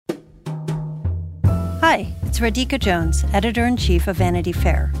Hi, it's Radhika Jones, Editor-in-Chief of Vanity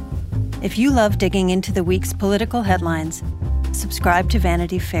Fair. If you love digging into the week's political headlines, subscribe to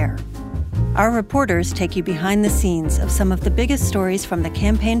Vanity Fair. Our reporters take you behind the scenes of some of the biggest stories from the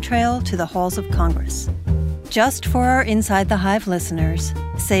campaign trail to the halls of Congress. Just for our Inside the Hive listeners,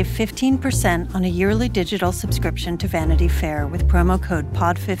 save 15% on a yearly digital subscription to Vanity Fair with promo code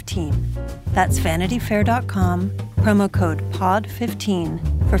POD15. That's vanityfair.com, promo code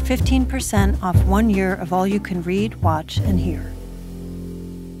POD15 for 15% off 1 year of all you can read, watch, and hear.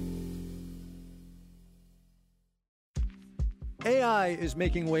 AI is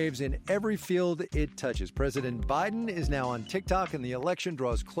making waves in every field it touches. President Biden is now on TikTok, and the election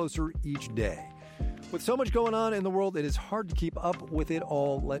draws closer each day. With so much going on in the world, it is hard to keep up with it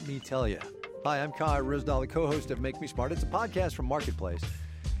all, let me tell you. Hi, I'm Kai Risdal, the co-host of Make Me Smart. It's a podcast from Marketplace.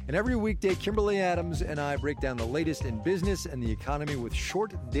 And every weekday, Kimberly Adams and I break down the latest in business and the economy with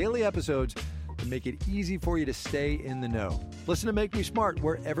short daily episodes to make it easy for you to stay in the know. Listen to Make Me Smart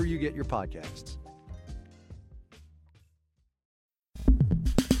wherever you get your podcasts.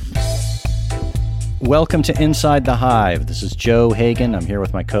 Welcome to Inside the Hive. This is Joe Hagan. I'm here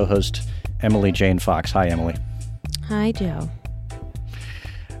with my co-host, Emily Jane Fox. Hi, Emily. Hi, Joe.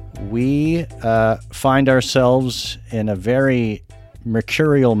 We find ourselves in a very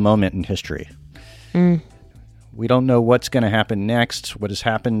mercurial moment in history. We don't know what's going to happen next. What has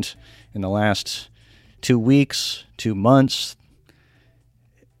happened in the last 2 weeks, 2 months,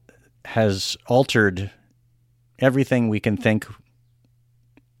 has altered everything we can think,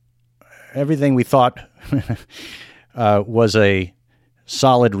 everything we thought was a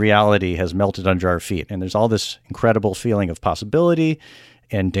solid reality has melted under our feet. And there's all this incredible feeling of possibility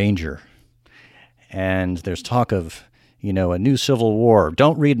and danger. And there's talk of, a new civil war.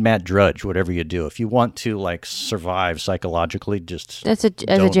 Don't read Matt Drudge, whatever you do. If you want to survive psychologically, just as a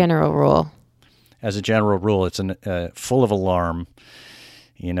general rule. As a general rule, it's full of alarm.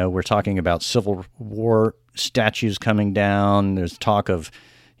 We're talking about Civil War statues coming down. There's talk of,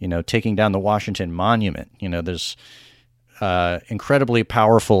 taking down the Washington Monument. There's incredibly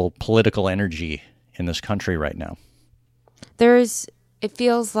powerful political energy in this country right now. It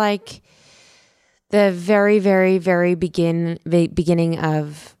feels like the very, very, very beginning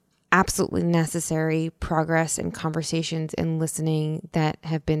of absolutely necessary progress and conversations and listening that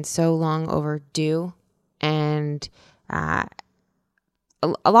have been so long overdue. And a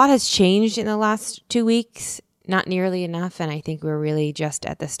lot has changed in the last 2 weeks, not nearly enough. And I think we're really just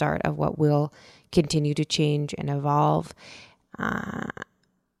at the start of what will continue to change and evolve.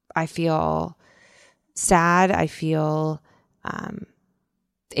 I feel sad. I feel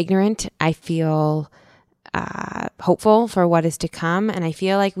ignorant. I feel hopeful for what is to come. And I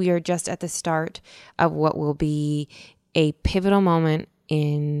feel like we are just at the start of what will be a pivotal moment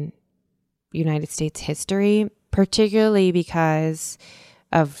in United States history, particularly because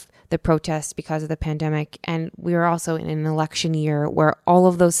of the protests, because of the pandemic. And we are also in an election year where all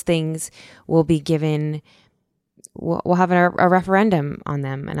of those things will be given, we'll have a referendum on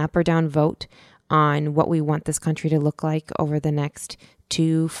them, an up or down vote on what we want this country to look like over the next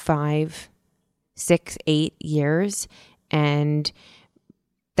 2, 5, 6, 8 years. And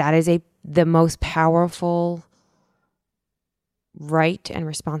that is the most powerful right and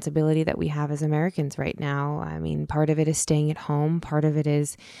responsibility that we have as Americans right now. I mean, part of it is staying at home. Part of it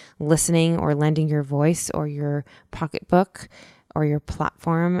is listening or lending your voice or your pocketbook or your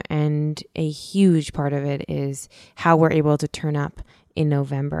platform. And a huge part of it is how we're able to turn up in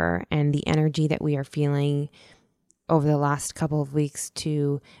November, and the energy that we are feeling over the last couple of weeks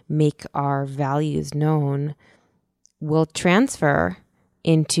to make our values known will transfer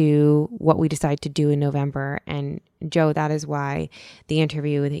into what we decide to do in November. And Joe, that is why the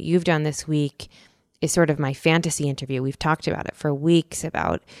interview that you've done this week is sort of my fantasy interview. We've talked about it for weeks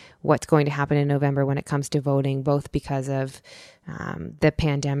about what's going to happen in November when it comes to voting, both because of the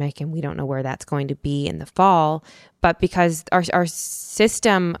pandemic and we don't know where that's going to be in the fall, but because our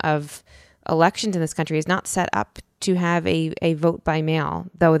system of elections in this country is not set up to have a vote by mail,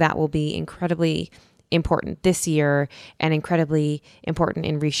 though that will be incredibly important this year and incredibly important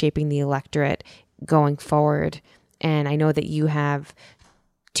in reshaping the electorate going forward. And I know that you have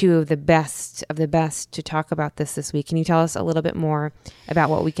two of the best to talk about this week. Can you tell us a little bit more about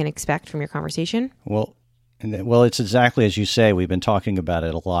what we can expect from your conversation? Well, it's exactly as you say. We've been talking about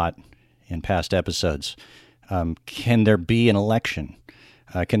it a lot in past episodes. Can there be an election?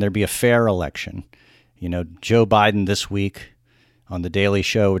 Can there be a fair election? Joe Biden this week on The Daily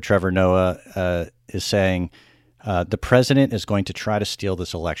Show with Trevor Noah is saying the president is going to try to steal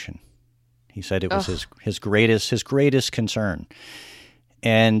this election. He said it was his greatest concern.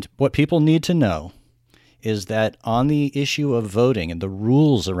 And what people need to know is that on the issue of voting and the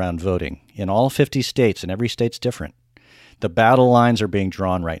rules around voting in all 50 states, and every state's different, the battle lines are being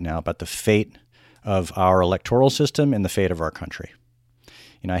drawn right now about the fate of our electoral system and the fate of our country.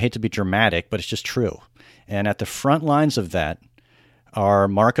 I hate to be dramatic, but it's just true. And at the front lines of that are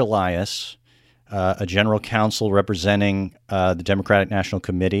Marc Elias, a general counsel representing the Democratic National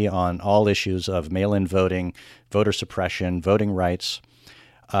Committee on all issues of mail-in voting, voter suppression, voting rights,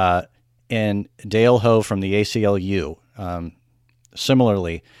 and Dale Ho from the ACLU.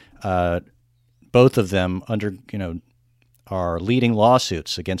 Similarly, both of them are leading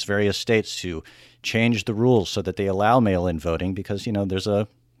lawsuits against various states to change the rules so that they allow mail-in voting because,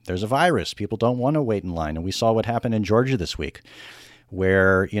 there's a virus. People don't want to wait in line. And we saw what happened in Georgia this week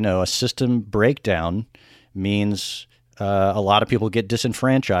where, a system breakdown means a lot of people get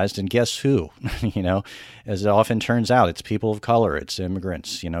disenfranchised. And guess who? As it often turns out, it's people of color, it's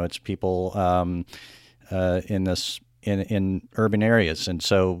immigrants, it's people in urban areas. And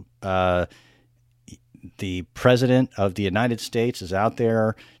so the president of the United States is out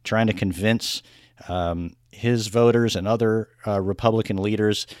there trying to convince his voters and other Republican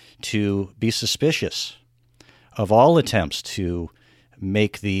leaders to be suspicious of all attempts to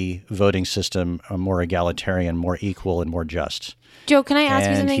make the voting system more egalitarian, more equal, and more just. Joe, can I ask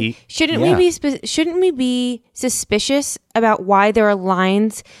you something? Shouldn't we be suspicious about why there are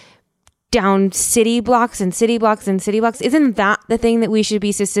lines down city blocks and city blocks and city blocks? Isn't that the thing that we should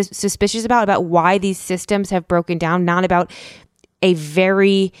be suspicious about why these systems have broken down, not about a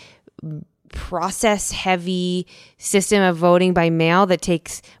very process-heavy system of voting by mail that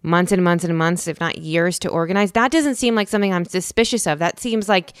takes months and months and months, if not years, to organize? That doesn't seem like something I'm suspicious of. That seems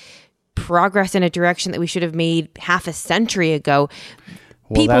like progress in a direction that we should have made half a century ago.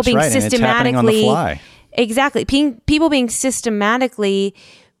 Well, people that's being right, systematically, and it's happening on the fly. Exactly. People being systematically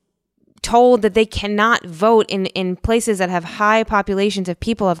told that they cannot vote in places that have high populations of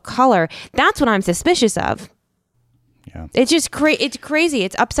people of color. That's what I'm suspicious of. Yeah. It's just it's crazy.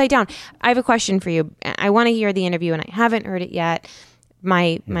 It's upside down. I have a question for you. I want to hear the interview, and I haven't heard it yet.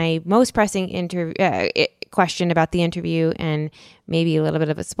 My most pressing question about the interview, and maybe a little bit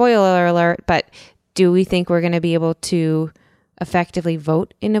of a spoiler alert, but do we think we're going to be able to effectively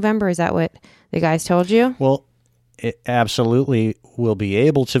vote in November? Is that what the guys told you? Well, it absolutely will be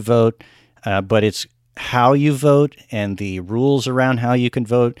able to vote, but it's how you vote and the rules around how you can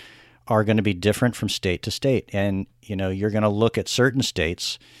vote are going to be different from state to state. And, you're going to look at certain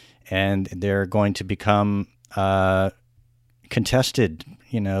states and they're going to become contested.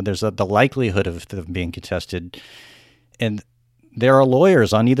 There's the likelihood of them being contested. And there are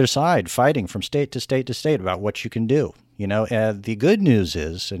lawyers on either side fighting from state to state to state about what you can do. The good news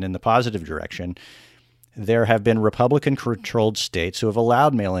is, and in the positive direction, there have been Republican-controlled states who have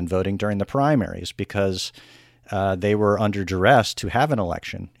allowed mail-in voting during the primaries because they were under duress to have an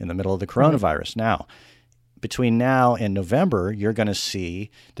election in the middle of the coronavirus. Now, between now and November, you're going to see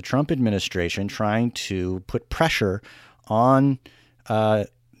the Trump administration trying to put pressure on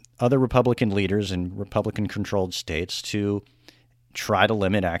other Republican leaders in Republican-controlled states to try to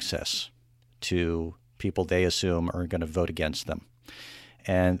limit access to people they assume are going to vote against them.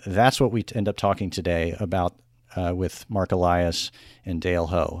 And that's what we end up talking today about with Marc Elias and Dale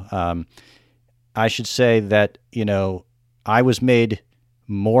Ho. I should say that, I was made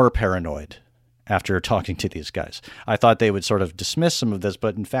more paranoid after talking to these guys. I thought they would sort of dismiss some of this,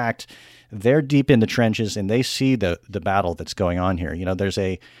 but in fact, they're deep in the trenches and they see the battle that's going on here. There's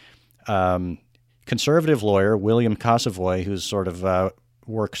a conservative lawyer, William Kosovoy, who's sort of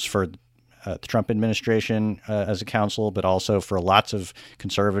works for the Trump administration as a counsel, but also for lots of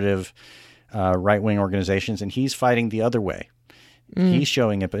conservative right-wing organizations, and he's fighting the other way. He's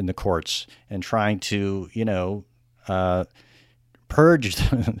showing up in the courts and trying to, purge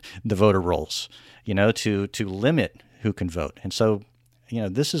the voter rolls, to limit who can vote. And so,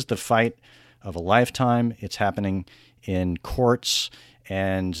 this is the fight of a lifetime. It's happening in courts,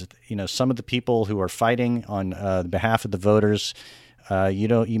 and some of the people who are fighting on behalf of the voters,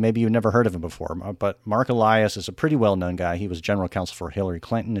 maybe you've never heard of him before, but Marc Elias is a pretty well-known guy. He was general counsel for Hillary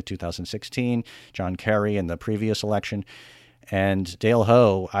Clinton in 2016, John Kerry in the previous election. And Dale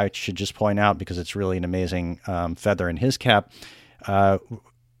Ho, I should just point out, because it's really an amazing feather in his cap,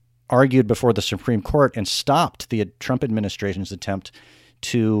 argued before the Supreme Court and stopped the Trump administration's attempt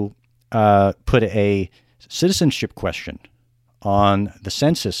to put a citizenship question on the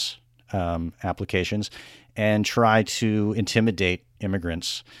census applications and try to intimidate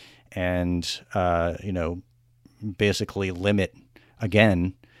immigrants and, basically limit,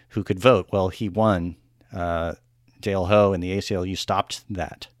 again, who could vote. Well, he won Dale Ho and the ACLU stopped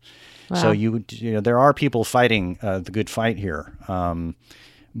that. Wow. So there are people fighting the good fight here,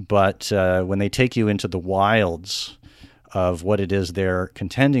 but when they take you into the wilds of what it is they're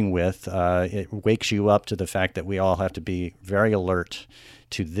contending with, it wakes you up to the fact that we all have to be very alert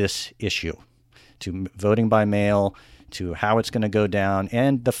to this issue, to voting by mail, to how it's going to go down,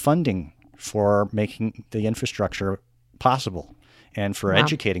 and the funding for making the infrastructure possible, and for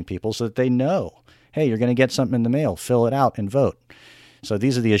educating people so that they know, hey, you're going to get something in the mail, fill it out and vote. So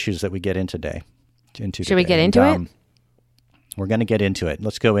these are the issues that we get into today. Should we get into it? We're going to get into it.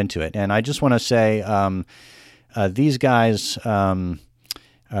 Let's go into it. And I just want to say these guys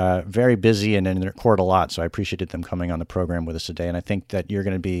very busy and in their court a lot, so I appreciated them coming on the program with us today. And I think that you're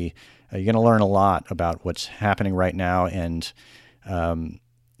going to learn a lot about what's happening right now, and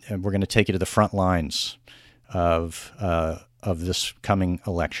we're going to take you to the front lines of this coming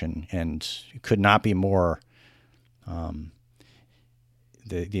election. And it could not be more.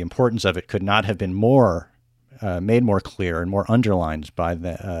 The importance of it could not have been more made more clear and more underlined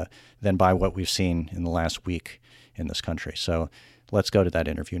than by what we've seen in the last week in this country. So let's go to that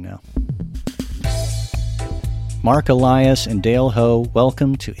interview now. Marc Elias and Dale Ho,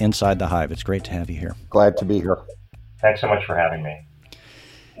 welcome to Inside the Hive. It's great to have you here. Glad to be here. Thanks so much for having me.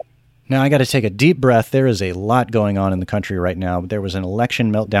 Now, I got to take a deep breath. There is a lot going on in the country right now. There was an election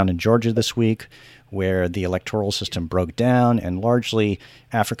meltdown in Georgia this week where the electoral system broke down and largely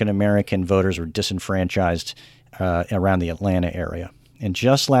African-American voters were disenfranchised around the Atlanta area. And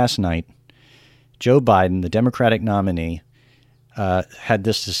just last night, Joe Biden, the Democratic nominee, had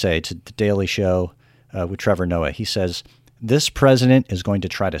this to say to The Daily Show with Trevor Noah. He says, "This president is going to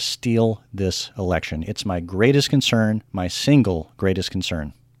try to steal this election. It's my greatest concern, my single greatest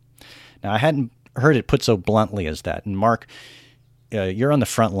concern." Now, I hadn't heard it put so bluntly as that. And Marc, you're on the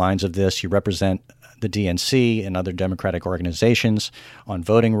front lines of this. You represent the DNC and other Democratic organizations on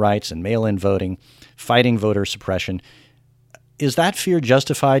voting rights and mail-in voting, fighting voter suppression. Is that fear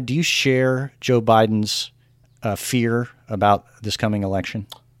justified? Do you share Joe Biden's fear about this coming election?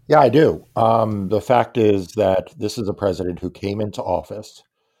 Yeah, I do. The fact is that this is a president who came into office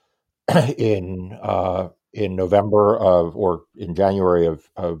in November or in January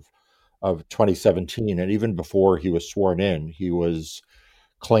of 2017, and even before he was sworn in, he was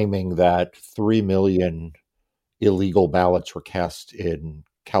claiming that 3 million illegal ballots were cast in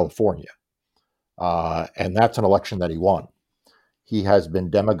California. And that's an election that he won. He has been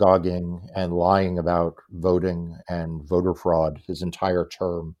demagoguing and lying about voting and voter fraud his entire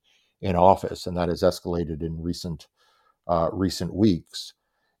term in office, and that has escalated in recent weeks.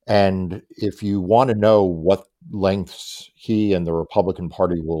 And if you want to know what lengths he and the Republican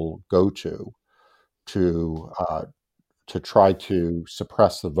Party will go to try to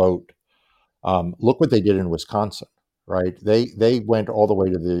suppress the vote, look what they did in Wisconsin, right? They went all the way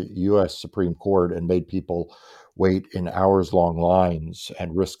to the U.S. Supreme Court and made people wait in hours-long lines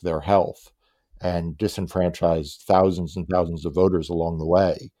and risk their health and disenfranchised thousands and thousands of voters along the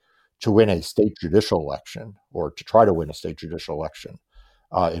way to win a state judicial election, or to try to win a state judicial election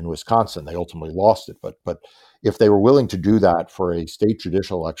in Wisconsin. They ultimately lost it, but if they were willing to do that for a state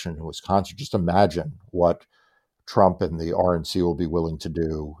judicial election in Wisconsin, just imagine what Trump and the RNC will be willing to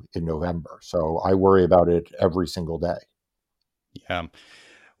do in November. So I worry about it every single day. Yeah.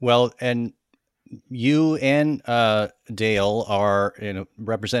 Well, and you and Dale are,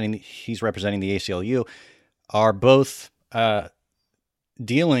 he's representing the ACLU, are both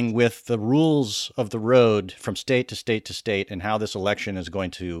dealing with the rules of the road from state to state to state and how this election is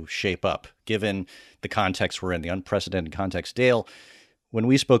going to shape up, given the context we're in, the unprecedented context. Dale, when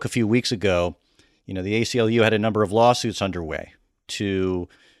we spoke a few weeks ago, the ACLU had a number of lawsuits underway to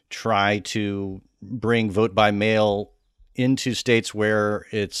try to bring vote by mail into states where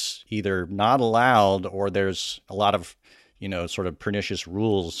it's either not allowed or there's a lot of, sort of pernicious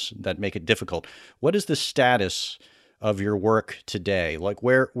rules that make it difficult. What is the status of your work today? Like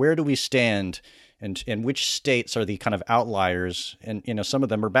where do we stand, and which states are the kind of outliers? And, some of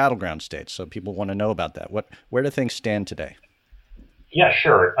them are battleground states. So people want to know about that. Where do things stand today? Yeah,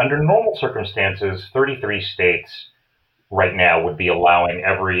 sure. Under normal circumstances, 33 states right now would be allowing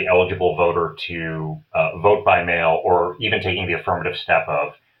every eligible voter to vote by mail, or even taking the affirmative step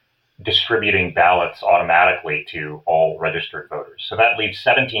of distributing ballots automatically to all registered voters. So that leaves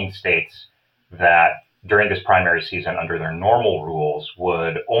 17 states that during this primary season, under their normal rules,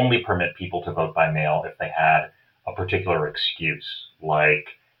 would only permit people to vote by mail if they had a particular excuse, like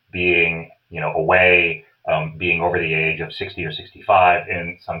being, away, being over the age of 60 or 65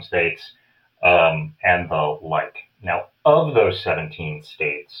 in some states, and the like. Now, of those 17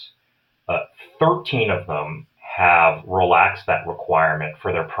 states, 13 of them have relaxed that requirement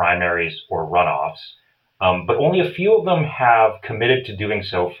for their primaries or runoffs, but only a few of them have committed to doing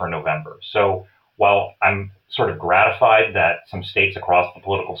so for November. So while I'm sort of gratified that some states across the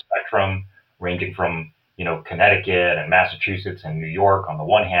political spectrum, ranging from Connecticut and Massachusetts and New York on the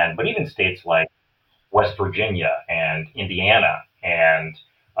one hand, but even states like West Virginia and Indiana and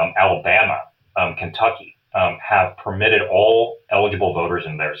Alabama, Kentucky, have permitted all eligible voters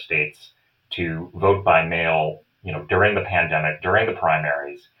in their states to vote by mail, during the pandemic, during the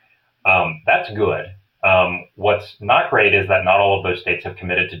primaries. That's good. What's not great is that not all of those states have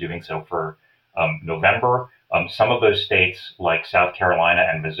committed to doing so for November. Some of those states, like South Carolina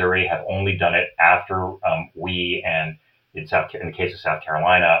and Missouri, have only done it after we, and in the case of South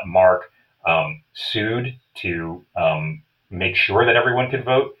Carolina, Marc sued to make sure that everyone could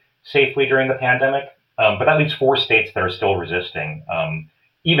vote safely during the pandemic. But that leaves 4 states that are still resisting,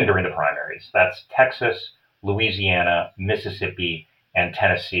 even during the primaries. That's Texas, Louisiana, Mississippi, and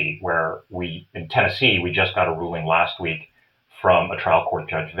Tennessee, where in Tennessee, we just got a ruling last week from a trial court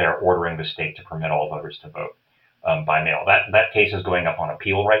judge there ordering the state to permit all voters to vote by mail. That case is going up on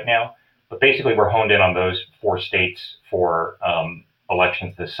appeal right now. But basically, we're honed in on those 4 states for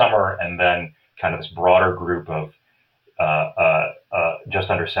elections this summer, and then kind of this broader group of just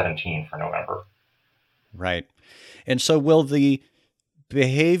under 17 for November. Right. And so will the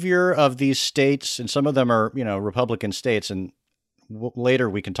behavior of these states, and some of them are, Republican states, and later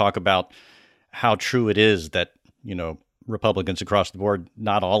we can talk about how true it is that, Republicans across the board,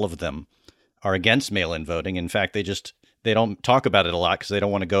 not all of them are against mail-in voting. In fact, they don't talk about it a lot because they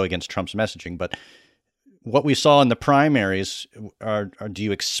don't want to go against Trump's messaging. But what we saw in the primaries, do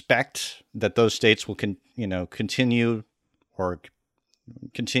you expect that those states will continue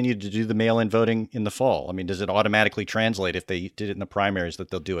to do the mail-in voting in the fall? I mean, does it automatically translate if they did it in the primaries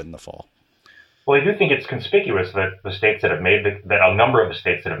that they'll do it in the fall? Well, I do think it's conspicuous that the states that have made that a number of the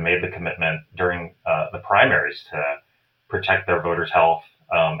states that have made the commitment during the primaries to protect their voters' health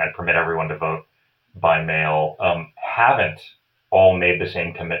and permit everyone to vote by mail haven't all made the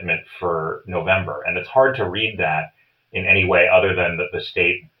same commitment for November. And it's hard to read that in any way other than that the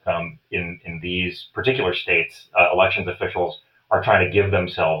state, in these particular states, elections officials are trying to give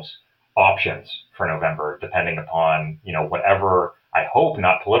themselves options for November, depending upon, whatever, I hope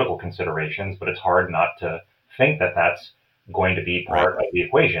not political considerations, but it's hard not to think that that's going to be part of the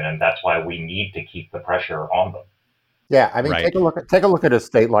equation. And that's why we need to keep the pressure on them. Yeah, I mean, take a look at a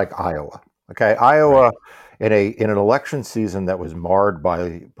state like Iowa. Okay, Iowa in an election season that was marred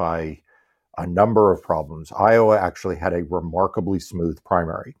by a number of problems. Iowa actually had a remarkably smooth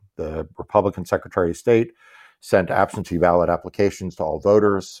primary. The Republican Secretary of State sent absentee ballot applications to all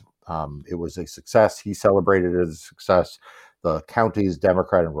voters. It was a success. He celebrated it as a success. The counties,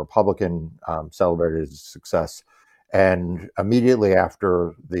 Democrat and Republican, celebrated it as a success. And immediately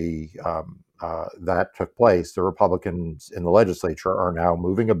after that took place, the Republicans in the legislature are now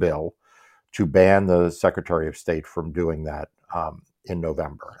moving a bill to ban the Secretary of State from doing that in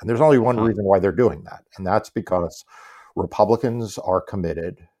November. And there's only one reason why they're doing that, and that's because Republicans are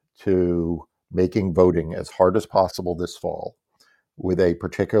committed to making voting as hard as possible this fall, with a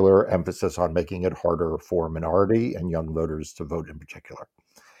particular emphasis on making it harder for minority and young voters to vote in particular.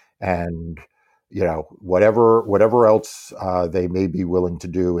 And whatever else they may be willing to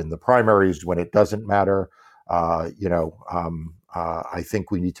do in the primaries when it doesn't matter, I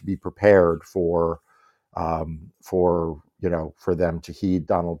think we need to be prepared for them to heed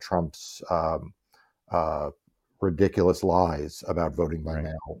Donald Trump's ridiculous lies about voting by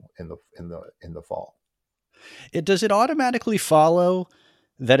mail in the fall. Does it automatically follow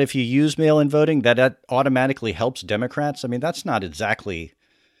that if you use mail-in voting, that automatically helps Democrats? I mean, that's not exactly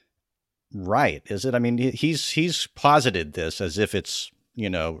right, is it? I mean, he's posited this as if it's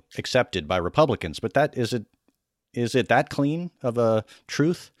accepted by Republicans, but is it that clean of a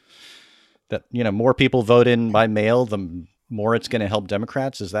truth that more people vote in by mail, the more it's going to help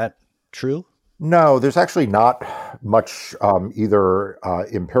Democrats? Is that true? No, there's actually not much either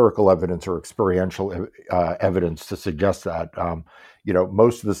empirical evidence or experiential evidence to suggest that.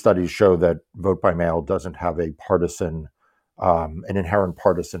 Most of the studies show that vote by mail doesn't have a an inherent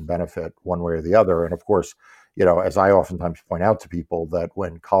partisan benefit one way or the other. And of course, as I oftentimes point out to people, that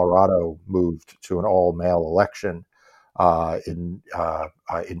when Colorado moved to an all-mail election in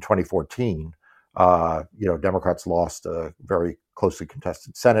 2014, Democrats lost a very closely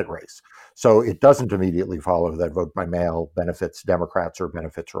contested Senate race. So it doesn't immediately follow that vote by mail benefits Democrats or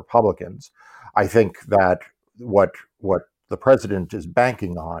benefits Republicans. I think that what the president is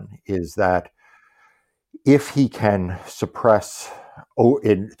banking on is that if he can suppress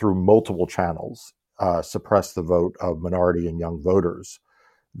through multiple channels suppress the vote of minority and young voters,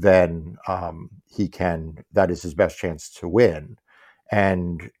 then that is his best chance to win.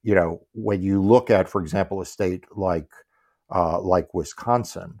 And, when you look at, for example, a state like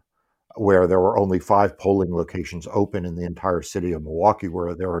Wisconsin, where there were only 5 polling locations open in the entire city of Milwaukee,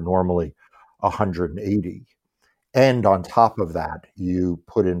 where there are normally 180. And on top of that, you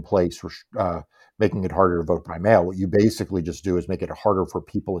put in place making it harder to vote by mail. What you basically just do is make it harder for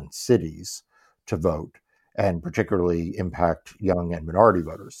people in cities to vote, and particularly impact young and minority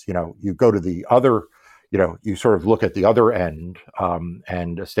voters. You go to the other, you sort of look at the other end,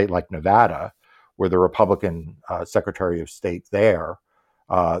 and a state like Nevada, where the Republican Secretary of State there,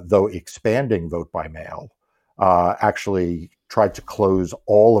 though expanding vote by mail, actually tried to close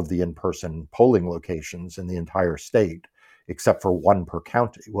all of the in-person polling locations in the entire state, except for 1 per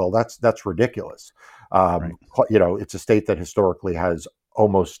county. Well, that's ridiculous. Right. It's a state that historically has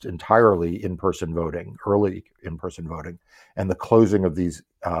almost entirely in-person voting, early in-person voting, and the closing of these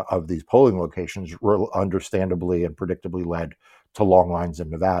polling locations understandably and predictably led to long lines in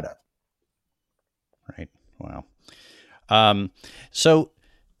Nevada. Right. Wow. So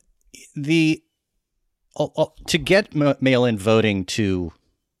to get mail-in voting to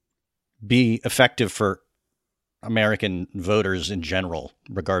be effective for American voters in general,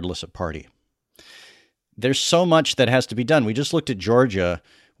 regardless of party, there's so much that has to be done. We just looked at Georgia,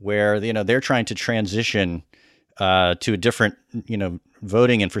 where they're trying to transition to a different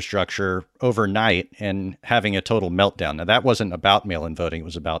voting infrastructure overnight and having a total meltdown. Now, that wasn't about mail-in voting; it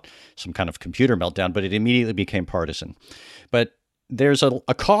was about some kind of computer meltdown. But it immediately became partisan. But there's a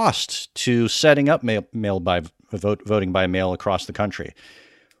cost to setting up voting by mail across the country.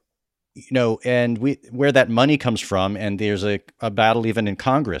 And where that money comes from, and there's a battle even in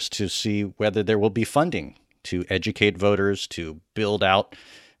Congress to see whether there will be funding to educate voters, to build out,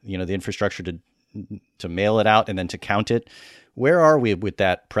 the infrastructure to mail it out and then to count it. Where are we with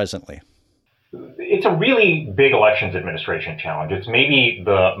that presently? It's a really big elections administration challenge. It's maybe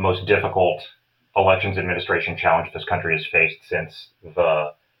the most difficult elections administration challenge this country has faced since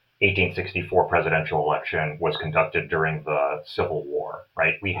the 1864 presidential election was conducted during the Civil War,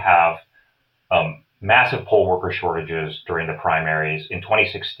 right? We have massive poll worker shortages during the primaries. In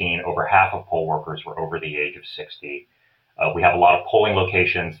 2016, over half of poll workers were over the age of 60. We have a lot of polling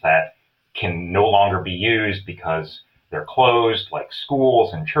locations that can no longer be used because they're closed, like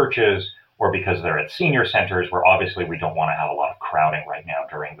schools and churches, or because they're at senior centers where obviously we don't want to have a lot of crowding right now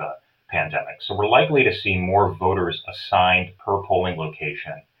during the pandemic. So we're likely to see more voters assigned per polling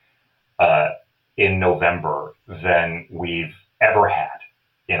location in November than we've ever had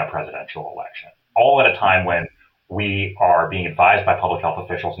in a presidential election, all at a time when we are being advised by public health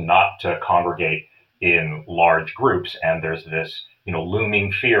officials not to congregate in large groups. And there's this,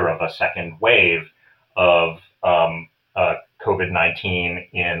 looming fear of a second wave of COVID-19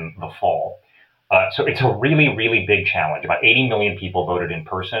 in the fall. So it's a really, really big challenge. About 80 million people voted in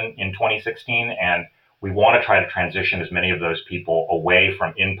person in 2016, and we want to try to transition as many of those people away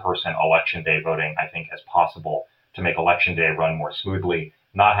from in-person election day voting, I think, as possible, to make election day run more smoothly,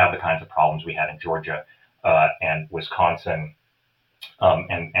 not have the kinds of problems we had in Georgia and Wisconsin,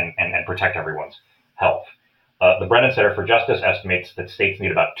 and protect everyone's health. The Brennan Center for Justice estimates that states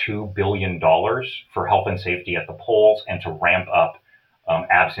need about $2 billion for health and safety at the polls and to ramp up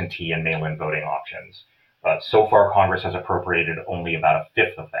absentee and mail-in voting options. So far, Congress has appropriated only about a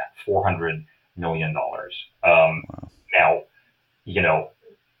fifth of that, $400 million. Wow. Now,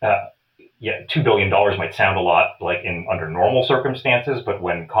 $2 billion might sound a lot like under normal circumstances, but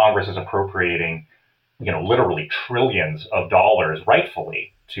when Congress is appropriating, literally trillions of dollars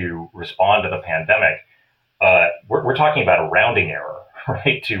rightfully to respond to the pandemic, we're talking about a rounding error,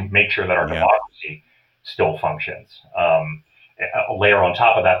 right, to make sure that our democracy still functions. A layer on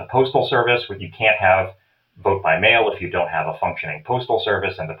top of that, the Postal Service, where you can't have vote by mail if you don't have a functioning Postal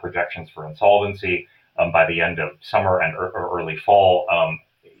Service, and the projections for insolvency by the end of summer and early fall,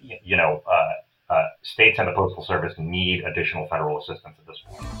 states and the Postal Service need additional federal assistance at this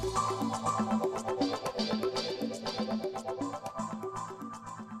point.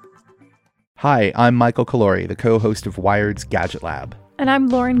 Hi, I'm Michael Calori, the co-host of Wired's Gadget Lab. And I'm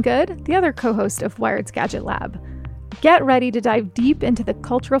Lauren Good, the other co-host of Wired's Gadget Lab. Get ready to dive deep into the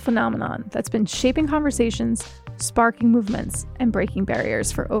cultural phenomenon that's been shaping conversations, sparking movements, and breaking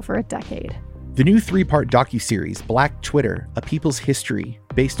barriers for over a decade. The new 3-part docuseries, Black Twitter, A People's History,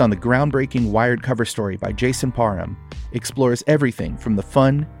 based on the groundbreaking Wired cover story by Jason Parham, explores everything from the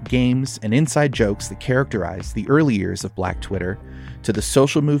fun, games, and inside jokes that characterize the early years of Black Twitter to the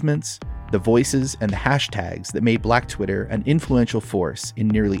social movements, the voices and the hashtags that made Black Twitter an influential force in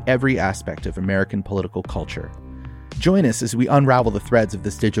nearly every aspect of American political culture. Join us as we unravel the threads of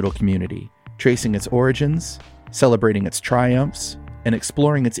this digital community, tracing its origins, celebrating its triumphs, and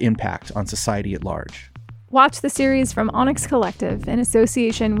exploring its impact on society at large. Watch the series from Onyx Collective in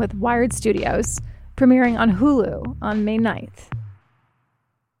association with Wired Studios, premiering on Hulu on May 9th.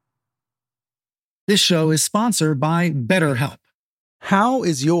 This show is sponsored by BetterHelp. How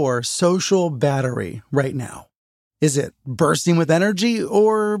is your social battery right now? Is it bursting with energy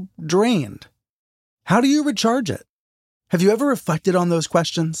or drained? How do you recharge it? Have you ever reflected on those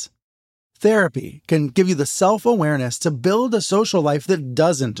questions? Therapy can give you the self-awareness to build a social life that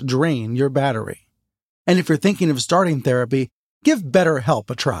doesn't drain your battery. And if you're thinking of starting therapy, give BetterHelp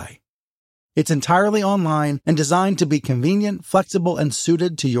a try. It's entirely online and designed to be convenient, flexible, and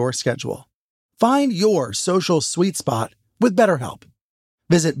suited to your schedule. Find your social sweet spot with BetterHelp.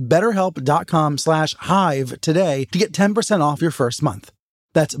 Visit BetterHelp.com/Hive today to get 10% off your first month.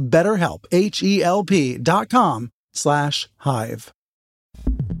 That's BetterHelp, HELP.com/Hive.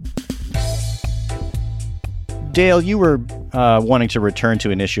 Dale, you were wanting to return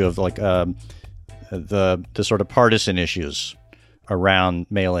to an issue of like the sort of partisan issues around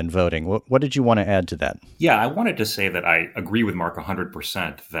mail-in voting. What did you want to add to that? Yeah, I wanted to say that I agree with Marc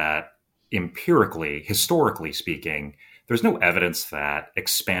 100% that empirically, historically speaking, there's no evidence that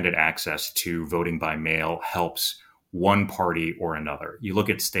expanded access to voting by mail helps one party or another. You look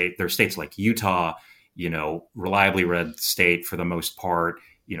at there's states like Utah, reliably red state for the most part.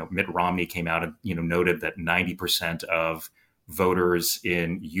 Mitt Romney came out and, noted that 90% of voters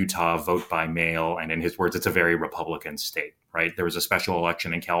in Utah vote by mail. And in his words, it's a very Republican state, right? There was a special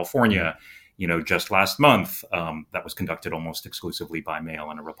election in California, just last month that was conducted almost exclusively by mail,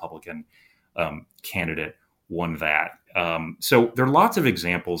 and a Republican candidate won that. So there are lots of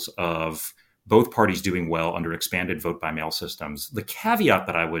examples of both parties doing well under expanded vote by mail systems. The caveat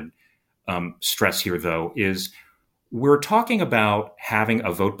that I would stress here, though, is we're talking about having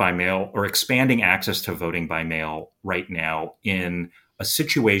a vote by mail or expanding access to voting by mail right now in a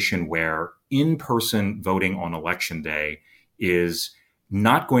situation where in-person voting on election day is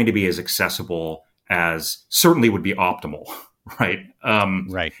not going to be as accessible as certainly would be optimal, right?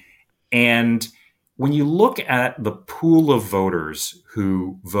 Right. And when you look at the pool of voters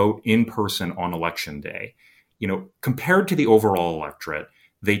who vote in person on election day, compared to the overall electorate,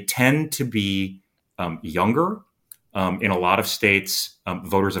 they tend to be younger. In a lot of states,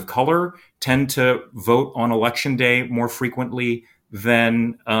 voters of color tend to vote on election day more frequently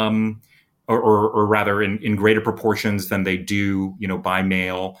than, or rather in greater proportions than they do, by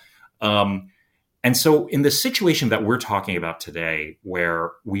mail. And so in the situation that we're talking about today,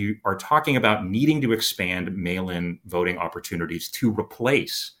 where we are talking about needing to expand mail-in voting opportunities to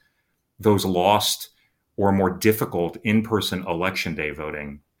replace those lost or more difficult in-person election day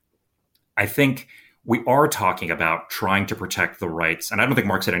voting, I think we are talking about trying to protect the rights. And I don't think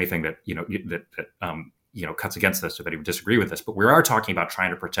Marc said anything that, cuts against this or that he would disagree with this, but we are talking about trying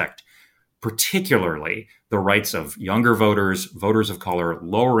to protect particularly the rights of younger voters, voters of color,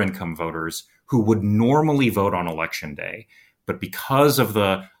 lower income voters who would normally vote on election day. But because of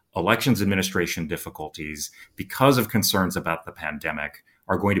the elections administration difficulties, because of concerns about the pandemic,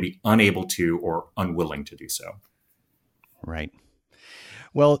 are going to be unable to or unwilling to do so. Right.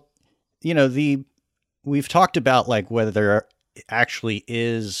 Well, we've talked about like whether there actually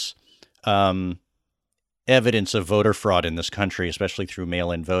is evidence of voter fraud in this country, especially through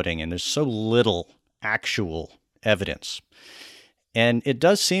mail-in voting, and there's so little actual evidence. And it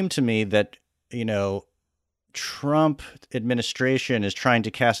does seem to me that, Trump administration is trying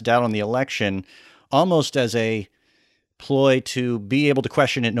to cast doubt on the election almost as a ploy to be able to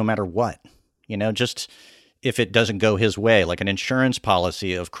question it no matter what, just if it doesn't go his way, like an insurance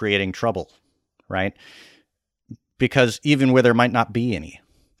policy of creating trouble, right? Because even where there might not be any,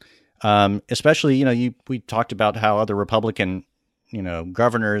 especially, we talked about how other Republican,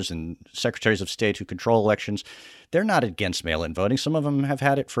 governors and secretaries of state who control elections, they're not against mail-in voting. Some of them have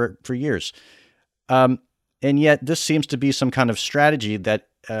had it for years. And yet this seems to be some kind of strategy that,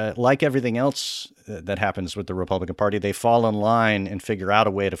 like everything else that happens with the Republican Party, they fall in line and figure out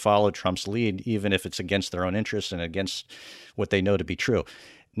a way to follow Trump's lead, even if it's against their own interests and against what they know to be true.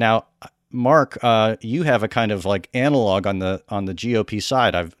 Now, Marc, you have a kind of like analog on the GOP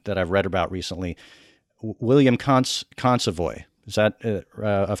side that I've read about recently. William Consovoy, is that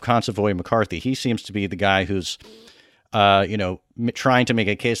of Consovoy McCarthy? He seems to be the guy who's trying to make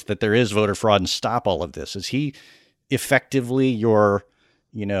a case that there is voter fraud and stop all of this. Is he effectively your,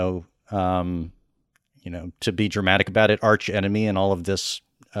 to be dramatic about it, arch enemy in all of this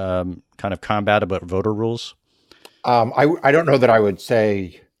kind of combat about voter rules? I don't know that I would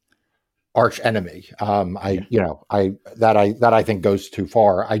say arch enemy. I think goes too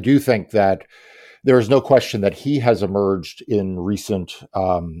far. I do think that there is no question that he has emerged in recent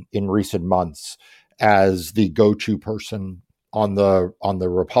months as the go-to person on the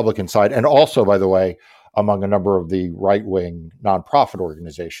Republican side, and also, by the way, among a number of the right-wing nonprofit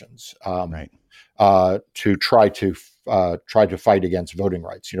organizations, to try to fight against voting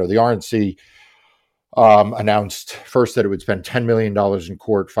rights. The RNC announced first that it would spend $10 million in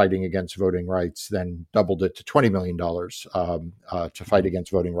court fighting against voting rights, then doubled it to $20 million to fight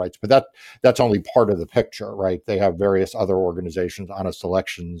against voting rights. But that's only part of the picture, right? They have various other organizations, Honest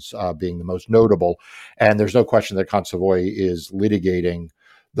Elections being the most notable. And there's no question that Consovoy is litigating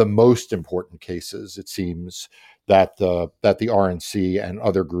the most important cases, it seems, that the RNC and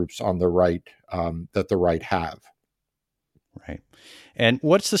other groups on the right, that the right have. Right. And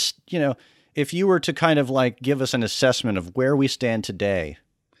what's this, if you were to kind of like give us an assessment of where we stand today,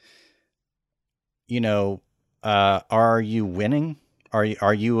 are you winning?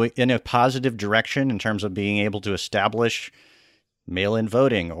 Are you in a positive direction in terms of being able to establish mail-in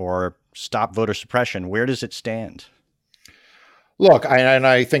voting or stop voter suppression? Where does it stand? Look,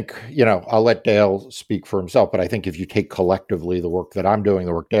 I think, I'll let Dale speak for himself, but I think if you take collectively the work that I'm doing,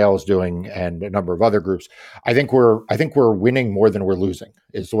 the work Dale is doing, and a number of other groups, I think we're winning more than we're losing.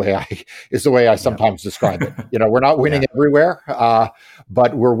 Is the way I sometimes describe it. We're not winning everywhere,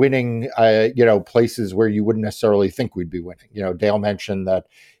 but we're winning, places where you wouldn't necessarily think we'd be winning. Dale mentioned that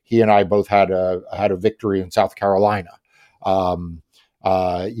he and I both had a victory in South Carolina.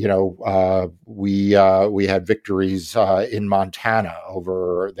 We had victories in Montana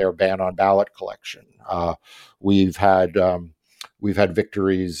over their ban on ballot collection. We've had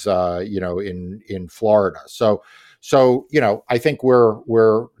victories, in Florida. So I think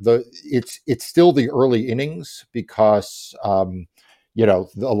it's still the early innings because a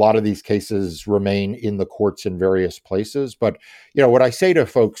lot of these cases remain in the courts in various places. But, what I say to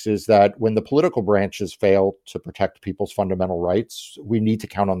folks is that when the political branches fail to protect people's fundamental rights, we need to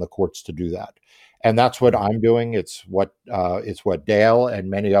count on the courts to do that. And that's what I'm doing. It's what Dale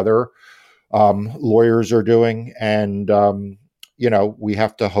and many other lawyers are doing. And, we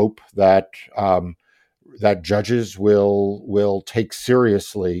have to hope that that judges will take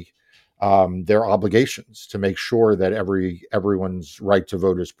seriously their obligations to make sure that everyone's right to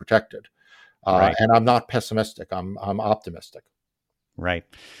vote is protected. Right. And I'm not pessimistic. I'm optimistic. Right.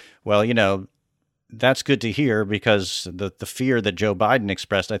 Well, that's good to hear because the fear that Joe Biden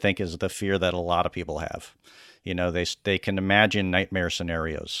expressed, I think, is the fear that a lot of people have. They can imagine nightmare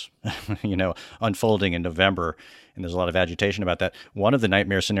scenarios, unfolding in November. And there's a lot of agitation about that. One of the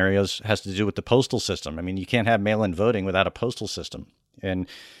nightmare scenarios has to do with the postal system. I mean, you can't have mail-in voting without a postal system. And,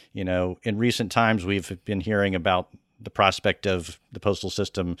 in recent times, we've been hearing about the prospect of the postal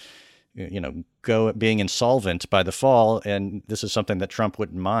system, being insolvent by the fall. And this is something that Trump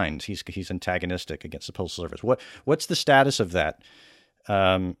wouldn't mind. He's antagonistic against the Postal Service. What's the status of that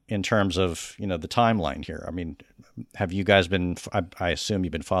in terms of, the timeline here? I mean, have you guys I assume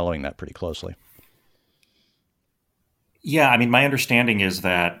you've been following that pretty closely. Yeah, I mean, my understanding is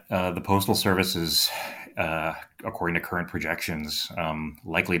that the Postal Service is, according to current projections,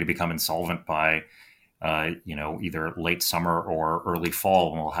 likely to become insolvent by, either late summer or early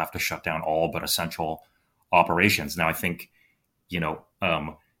fall, and we'll have to shut down all but essential operations. Now, I think,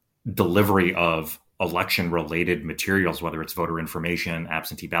 delivery of election-related materials, whether it's voter information,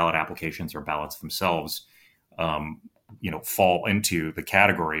 absentee ballot applications, or ballots themselves, fall into the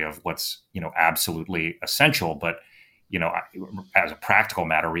category of what's, absolutely essential. But as a practical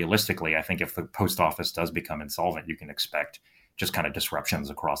matter, realistically, I think if the post office does become insolvent, you can expect just kind of disruptions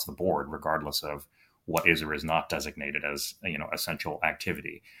across the board, regardless of what is or is not designated as, essential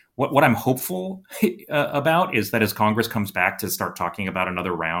activity. What I'm hopeful about is that as Congress comes back to start talking about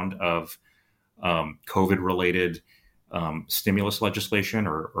another round of COVID-related stimulus legislation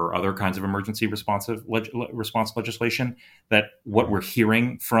or other kinds of emergency response legislation, that what we're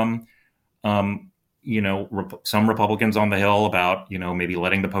hearing from some Republicans on the Hill about, maybe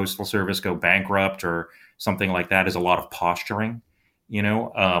letting the Postal Service go bankrupt or something like that is a lot of posturing,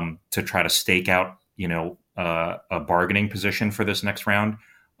 to try to stake out, a bargaining position for this next round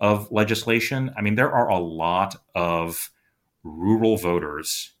of legislation. I mean, there are a lot of rural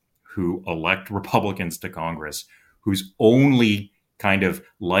voters who elect Republicans to Congress whose only kind of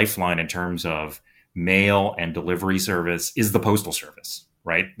lifeline in terms of mail and delivery service is the Postal Service.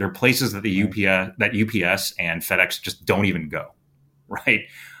 Right. There are places that the UPS and FedEx just don't even go. Right.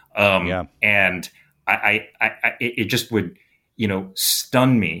 And it just would,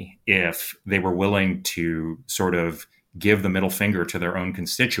 stun me if they were willing to sort of give the middle finger to their own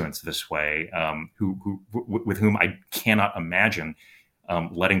constituents this way, with whom I cannot imagine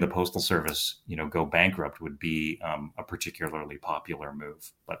letting the Postal Service, go bankrupt would be a particularly popular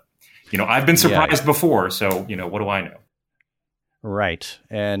move. But, I've been surprised before. So, what do I know? Right.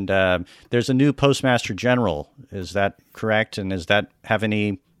 And there's a new Postmaster General. Is that correct? And does that have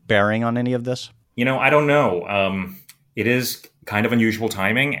any bearing on any of this? I don't know. It is kind of unusual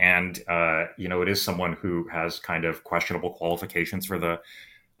timing. And, it is someone who has kind of questionable qualifications for the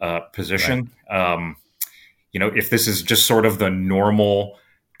position. Right. If this is just sort of the normal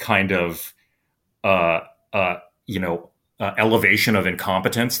kind of, elevation of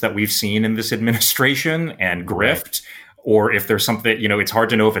incompetence that we've seen in this administration and grift, right. Or if there's something, it's hard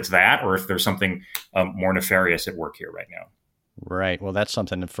to know if it's that or if there's something more nefarious at work here right now. Right. Well, that's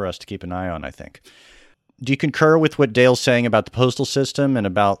something for us to keep an eye on, I think. Do you concur with what Dale's saying about the postal system and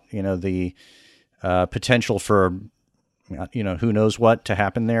about, the potential for, who knows what to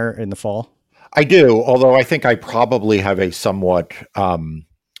happen there in the fall? I do, although I think I probably have a somewhat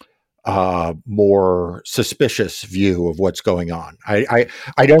more suspicious view of what's going on. I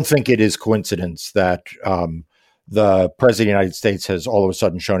don't think it is coincidence that the President of the United States has all of a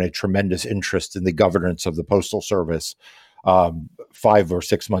sudden shown a tremendous interest in the governance of the Postal Service 5 or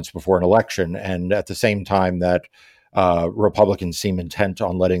 6 months before an election, and at the same time that Republicans seem intent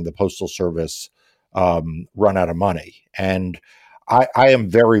on letting the Postal Service run out of money. And I am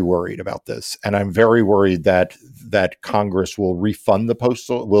very worried about this, and I'm very worried that Congress will refund the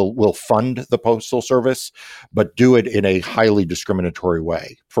will fund the Postal Service, but do it in a highly discriminatory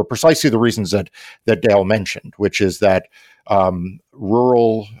way for precisely the reasons that Dale mentioned, which is that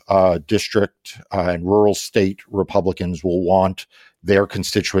rural district and rural state Republicans will want their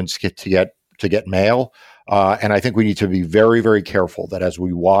constituents to get mail. And I think we need to be very, very careful that as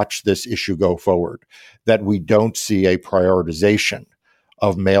we watch this issue go forward, that we don't see a prioritization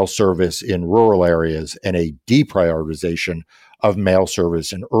of mail service in rural areas and a deprioritization of mail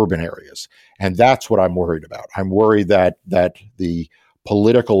service in urban areas. And that's what I'm worried about. I'm worried that the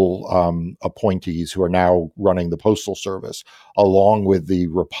political appointees who are now running the Postal Service, along with the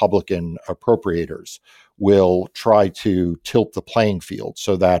Republican appropriators, will try to tilt the playing field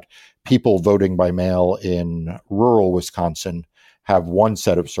so that people voting by mail in rural Wisconsin have one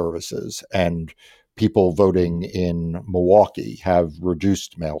set of services and people voting in Milwaukee have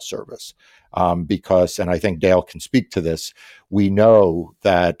reduced mail service. Because, and I think Dale can speak to this, we know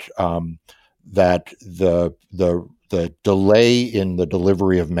that the delay in the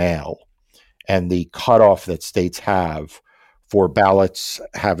delivery of mail and the cutoff that states have for ballots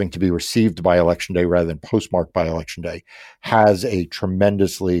having to be received by Election Day rather than postmarked by Election Day has a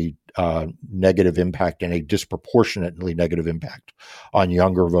tremendously negative impact and a disproportionately negative impact on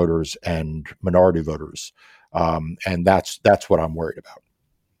younger voters and minority voters. And that's what I'm worried about.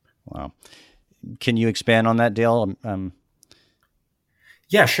 Wow. Can you expand on that, Dale?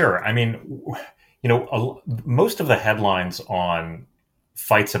 Yeah, sure. I mean, most of the headlines on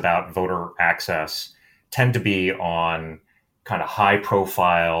fights about voter access tend to be on kind of high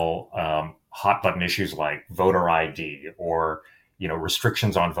profile, hot button issues like voter ID or,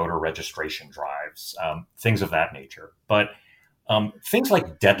 restrictions on voter registration drives, things of that nature. But things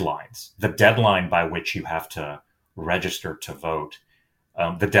like deadlines, the deadline by which you have to register to vote,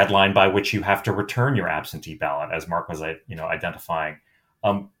 the deadline by which you have to return your absentee ballot, as Marc was, identifying.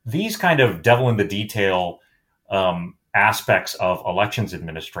 These kind of devil in the detail aspects of elections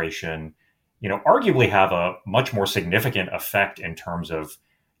administration, arguably have a much more significant effect in terms of,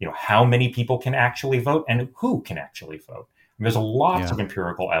 how many people can actually vote and who can actually vote. And there's lots of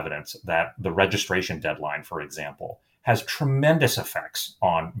empirical evidence that the registration deadline, for example, has tremendous effects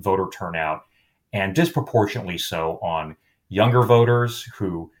on voter turnout and disproportionately so on younger voters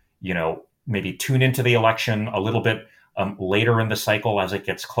who, maybe tune into the election a little bit later in the cycle as it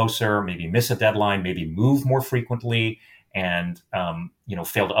gets closer, maybe miss a deadline, maybe move more frequently and,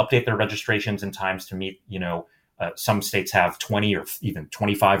 fail to update their registrations in times to meet, some states have 20 or even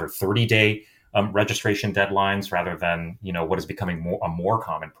 25 or 30 day registration deadlines rather than, what is becoming a more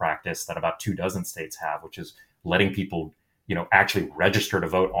common practice that about 24 states have, which is letting people, actually register to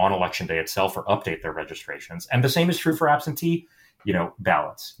vote on election day itself or update their registrations. And the same is true for absentee,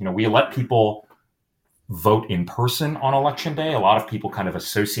 ballots. We let people vote in person on election day. A lot of people kind of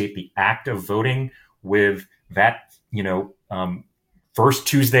associate the act of voting with that, first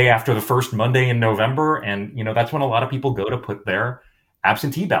Tuesday after the first Monday in November. And, that's when a lot of people go to put their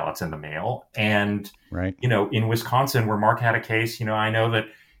absentee ballots in the mail. And, right. In Wisconsin, where Marc had a case, I know that,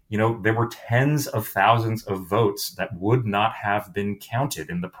 there were tens of thousands of votes that would not have been counted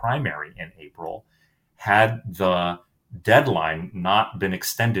in the primary in April had the deadline not been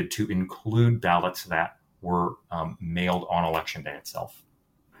extended to include ballots that were mailed on election day itself.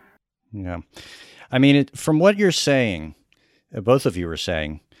 Yeah. I mean, from what you're saying, both of you are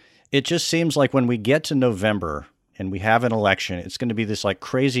saying, it just seems like when we get to November and we have an election, it's going to be this like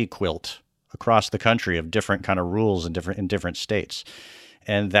crazy quilt across the country of different kind of rules in different states.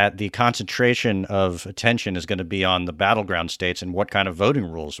 And that the concentration of attention is going to be on the battleground states and what kind of voting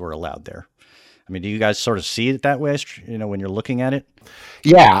rules were allowed there. I mean, do you guys sort of see it that way, when you're looking at it?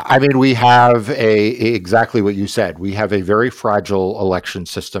 Yeah, I mean, we have exactly what you said. We have a very fragile election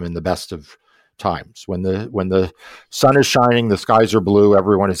system in the best of times. When the sun is shining, the skies are blue,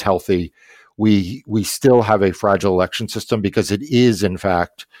 everyone is healthy. We still have a fragile election system because it is, in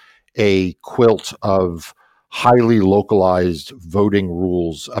fact, a quilt of highly localized voting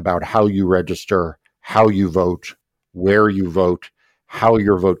rules about how you register, how you vote, where you vote, how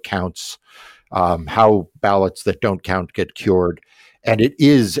your vote counts, how ballots that don't count get cured. And it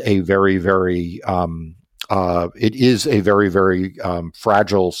is a very, very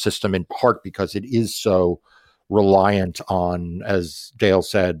fragile system, in part because it is so reliant on, as Dale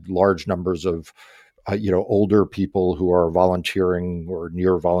said, large numbers of older people who are volunteering or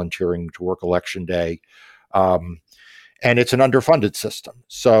near volunteering to work election day. And it's an underfunded system.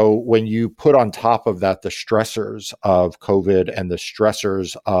 So when you put on top of that the stressors of COVID and the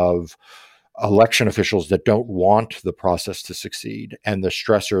stressors of election officials that don't want the process to succeed, and the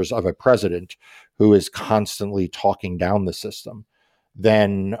stressors of a president who is constantly talking down the system,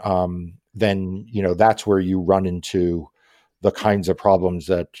 then that's where you run into the kinds of problems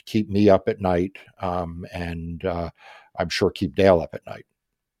that keep me up at night, and I'm sure keep Dale up at night.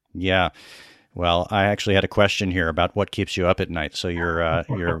 Yeah. Well, I actually had a question here about what keeps you up at night. So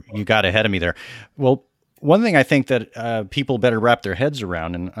you got ahead of me there. Well, one thing I think that people better wrap their heads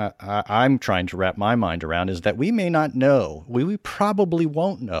around, and I'm trying to wrap my mind around, is that we may not know, we probably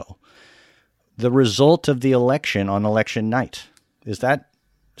won't know the result of the election on election night. Is that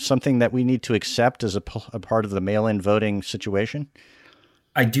something that we need to accept as a part of the mail-in voting situation?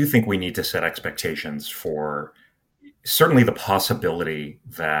 I do think we need to set expectations for certainly the possibility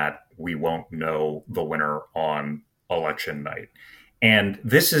that we won't know the winner on election night. And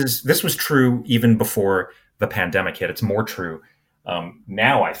this was true even before the pandemic hit. It's more true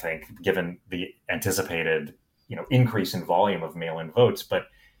now, I think, given the anticipated increase in volume of mail-in votes. But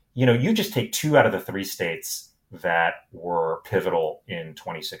you just take 2 out of the 3 states that were pivotal in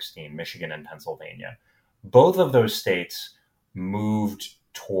 2016, Michigan and Pennsylvania. Both of those states moved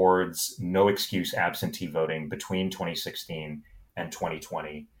towards no excuse absentee voting between 2016 and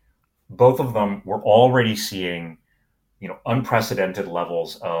 2020. Both of them were already seeing unprecedented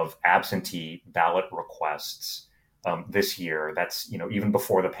levels of absentee ballot requests this year. That's, even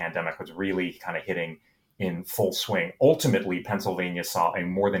before the pandemic was really kind of hitting in full swing. Ultimately, Pennsylvania saw a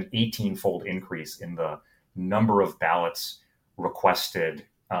more than 18-fold increase in the number of ballots requested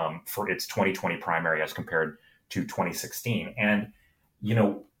for its 2020 primary as compared to 2016. And,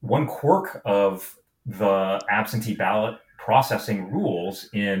 one quirk of the absentee ballot processing rules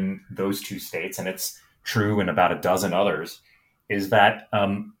in those 2 states, and it's true in about a dozen others, is that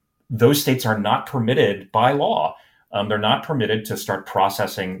those states are not permitted by law. They're not permitted to start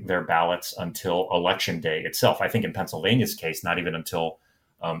processing their ballots until election day itself. I think in Pennsylvania's case, not even until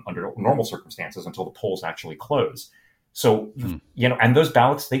under normal circumstances, until the polls actually close. So, and those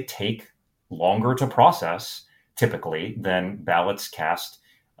ballots, they take longer to process typically than ballots cast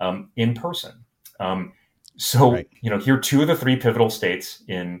in person. Right. Here are 2 of the 3 pivotal states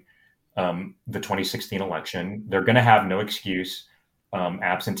in the 2016 election. They're going to have no excuse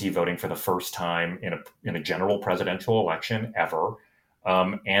absentee voting for the first time in a general presidential election ever.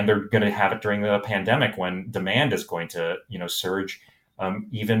 And they're going to have it during the pandemic when demand is going to, surge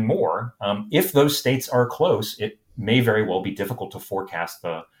even more. If those states are close, it may very well be difficult to forecast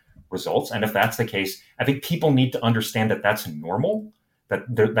the results. And if that's the case, I think people need to understand that that's normal,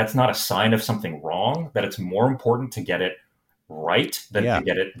 that's not a sign of something wrong, that it's more important to get it right than to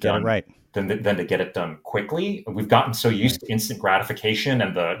get it done right. Than to get it done quickly. We've gotten so used to instant gratification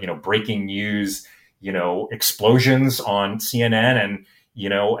and the breaking news explosions on CNN and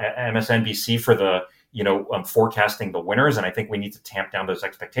MSNBC for the forecasting the winners, and I think we need to tamp down those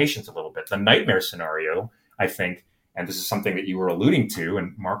expectations a little bit. The nightmare scenario, I think, and this is something that you were alluding to,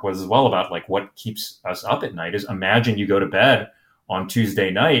 and Marc was as well, about like what keeps us up at night, is imagine you go to bed on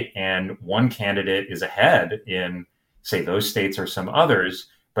Tuesday night and one candidate is ahead in, say, those states or some others.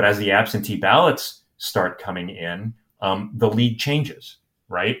 But as the absentee ballots start coming in, the lead changes.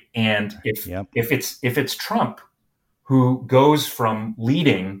 right? And if it's Trump who goes from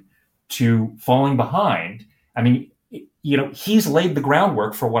leading to falling behind, I mean, he's laid the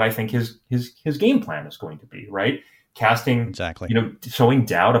groundwork for what I think his game plan is going to be, right? Casting, showing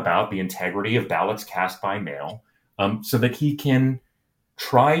doubt about the integrity of ballots cast by mail, so that he can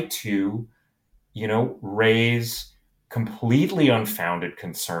try to, raise completely unfounded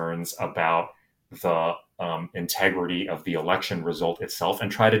concerns about the integrity of the election result itself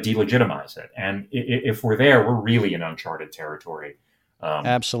and try to delegitimize it. And if we're there, we're really in uncharted territory.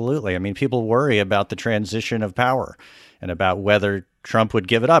 Absolutely. I mean, people worry about the transition of power and about whether Trump would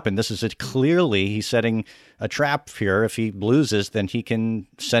give it up. And this is clearly he's setting a trap here. If he loses, then he can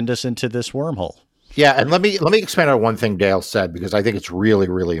send us into this wormhole. Yeah. And let me expand on one thing Dale said, because I think it's really,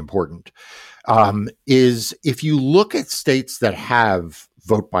 really important, is if you look at states that have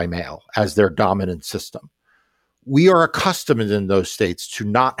vote by mail as their dominant system, we are accustomed in those states to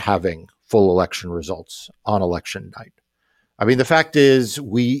not having full election results on election night. I mean, the fact is,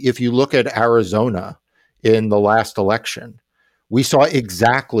 if you look at Arizona in the last election, we saw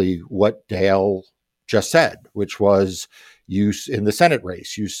exactly what Dale just said, which was in the Senate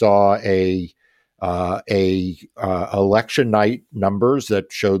race, you saw a election night numbers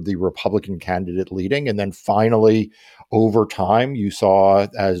that showed the Republican candidate leading, and then finally, over time, you saw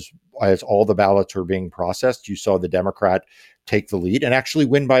as all the ballots were being processed, you saw the Democrat take the lead and actually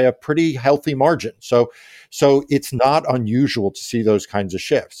win by a pretty healthy margin. So it's not unusual to see those kinds of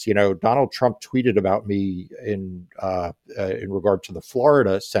shifts. Donald Trump tweeted about me in regard to the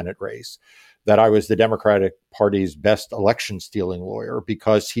Florida Senate race that I was the Democratic Party's best election stealing lawyer,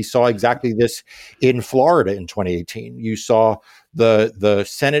 because he saw exactly this in Florida in 2018. You saw the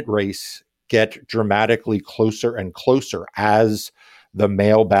Senate race get dramatically closer and closer as the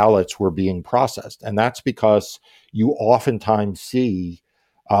mail ballots were being processed. And that's because you oftentimes see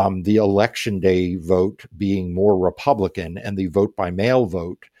the election day vote being more Republican and the vote by mail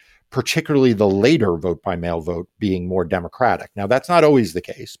vote, particularly the later vote by mail vote, being more Democratic. Now, that's not always the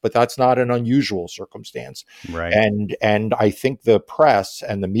case, but that's not an unusual circumstance. Right. And I think the press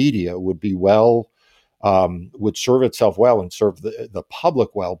and the media would serve itself well and serve the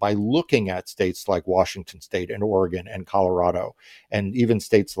public well by looking at states like Washington State and Oregon and Colorado, and even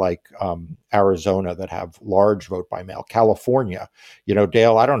states like Arizona that have large vote by mail. California,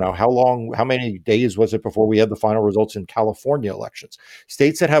 Dale, I don't know how many days was it before we had the final results in California elections?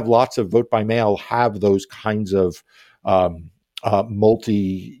 States that have lots of vote by mail have those kinds of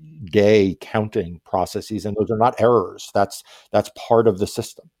multi-day counting processes, and those are not errors. That's part of the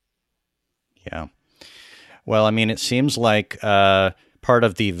system. Yeah. Well, I mean, it seems like part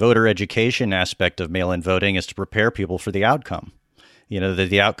of the voter education aspect of mail-in voting is to prepare people for the outcome.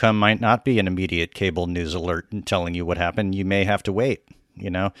 The outcome might not be an immediate cable news alert telling you what happened. You may have to wait,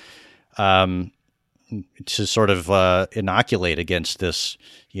 to sort of inoculate against this,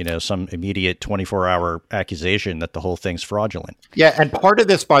 some immediate 24-hour accusation that the whole thing's fraudulent. Yeah, and part of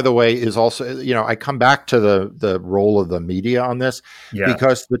this, by the way, is also, I come back to the role of the media on this,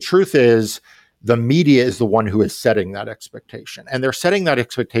 because the truth is, the media is the one who is setting that expectation. And they're setting that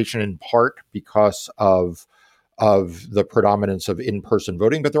expectation in part because of the predominance of in-person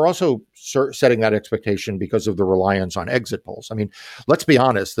voting, but they're also setting that expectation because of the reliance on exit polls. I mean, let's be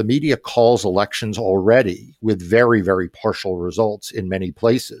honest, the media calls elections already with very, very partial results in many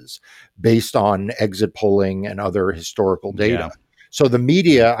places based on exit polling and other historical data. Yeah. So the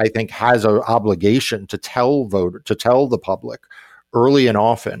media, I think, has an obligation to tell the public early and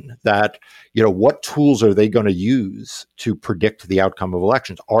often that, what tools are they going to use to predict the outcome of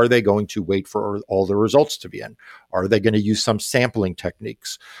elections? Are they going to wait for all the results to be in? Are they going to use some sampling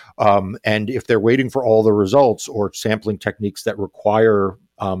techniques? And if they're waiting for all the results or sampling techniques that require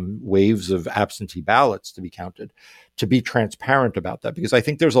waves of absentee ballots to be counted, to be transparent about that, because I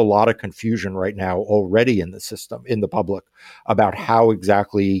think there's a lot of confusion right now already in the system, in the public, about how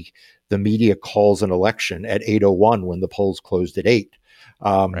exactly the media calls an election at 8:01 when the polls closed at 8,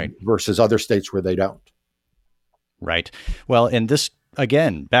 right, versus other states where they don't. Right. Well, and this,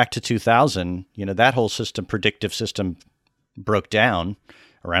 again, back to 2000, that whole predictive system broke down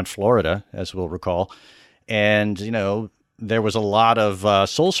around Florida, as we'll recall. And, there was a lot of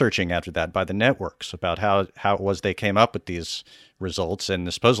soul searching after that by the networks about how it was they came up with these results.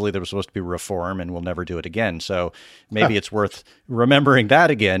 And supposedly there was supposed to be reform, and we'll never do it again. So maybe it's worth remembering that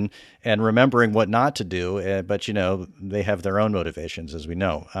again and remembering what not to do. But, they have their own motivations, as we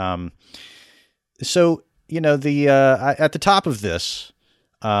know. So, at the top of this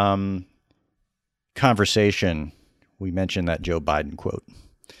conversation, we mentioned that Joe Biden quote,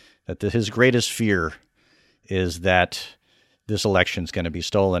 that his greatest fear is that this election is going to be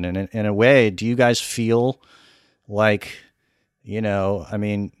stolen. And in a way, do you guys feel like, I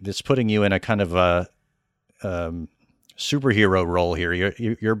mean, it's putting you in a kind of a superhero role here.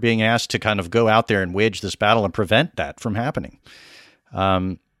 You're being asked to kind of go out there and wage this battle and prevent that from happening.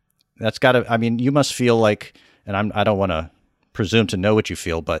 That's got to, I mean, you must feel like, and I don't want to presume to know what you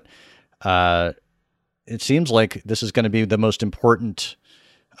feel, but it seems like this is going to be the most important,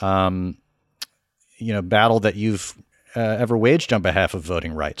 battle that you've ever waged on behalf of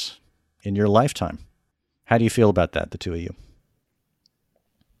voting rights in your lifetime. How do you feel about that, the two of you?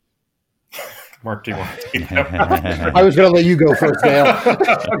 Mark, do you want to take that? I was going to let you go first, Dale.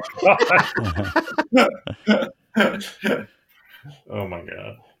 Oh my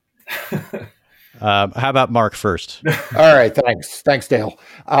God. How about Mark first? All right, thanks, Dale.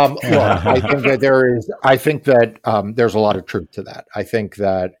 Look, I think that there's a lot of truth to that. I think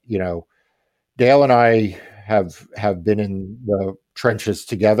that Dale and I have been in the trenches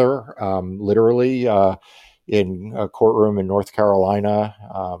together, literally in a courtroom in North Carolina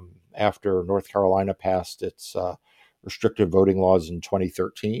after North Carolina passed its restrictive voting laws in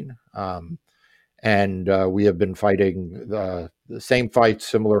 2013. And we have been fighting the same fights,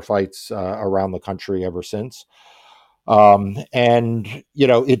 similar fights around the country ever since. And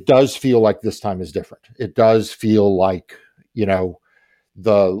it does feel like this time is different. It does feel like,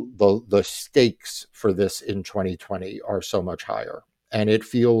 the stakes for this in 2020 are so much higher. And it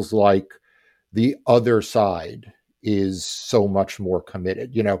feels like the other side is so much more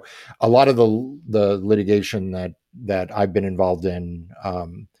committed. A lot of the litigation that I've been involved in,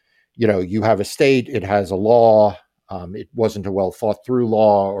 you have a state, it has a law, it wasn't a well thought through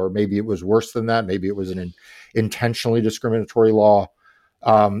law, or maybe it was worse than that. Maybe it was an intentionally discriminatory law,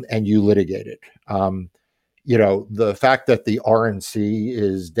 and you litigate it. The fact that the RNC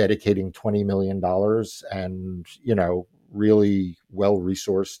is dedicating $20 million and, really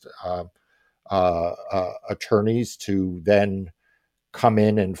well-resourced attorneys to then come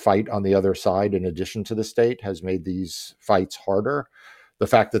in and fight on the other side in addition to the state has made these fights harder. The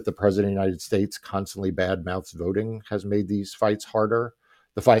fact that the president of the United States constantly badmouths voting has made these fights harder.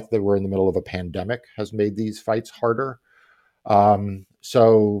 The fact that we're in the middle of a pandemic has made these fights harder.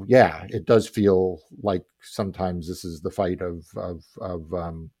 So yeah, it does feel like sometimes this is the fight of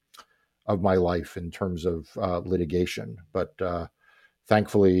my life in terms of litigation. But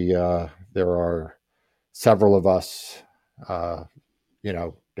thankfully, there are several of us, Dale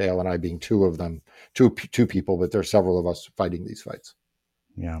and I being two of them, two people, but there are several of us fighting these fights.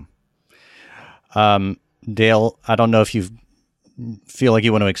 Yeah. Dale, I don't know if you feel like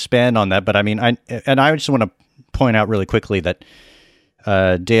you want to expand on that, but I mean, I just want to point out really quickly that,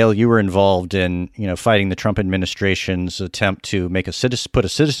 Dale, you were involved in, fighting the Trump administration's attempt to put a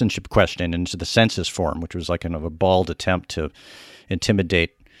citizenship question into the census form, which was like kind of a bald attempt to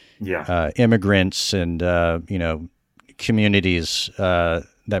intimidate immigrants and, communities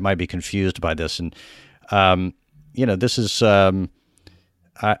that might be confused by this. And, this is, to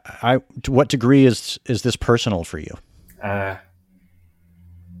what degree is this personal for you?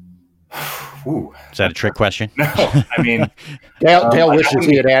 Is that a trick question? No, I mean, Dale wishes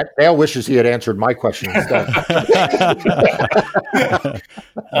he had answered my question instead.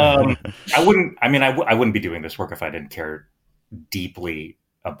 I wouldn't be doing this work if I didn't care deeply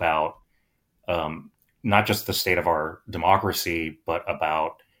about not just the state of our democracy, but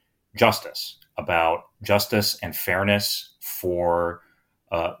about justice and fairness for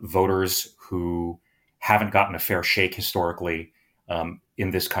voters who haven't gotten a fair shake historically in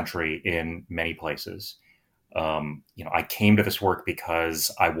this country in many places. I came to this work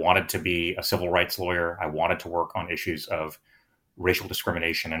because I wanted to be a civil rights lawyer. I wanted to work on issues of racial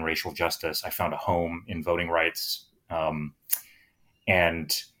discrimination and racial justice. I found a home in voting rights.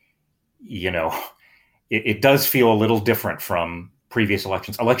 It does feel a little different from previous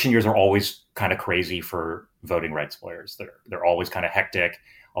elections. Election years are always kind of crazy for voting rights lawyers. They're always kind of hectic,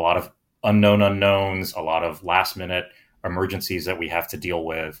 a lot of unknown unknowns, a lot of last minute emergencies that we have to deal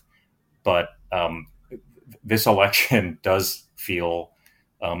with. But this election does feel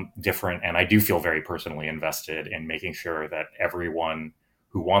different. And I do feel very personally invested in making sure that everyone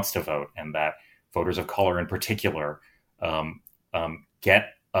who wants to vote, and that voters of color in particular,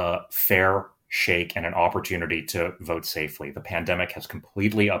 get a fair shake and an opportunity to vote safely. The pandemic has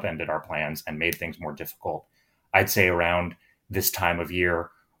completely upended our plans and made things more difficult. I'd say around this time of year,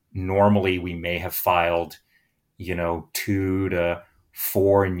 normally we may have filed 2 to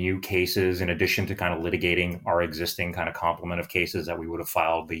 4 new cases in addition to kind of litigating our existing kind of complement of cases that we would have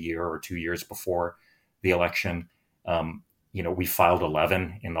filed the year or 2 years before the election. We filed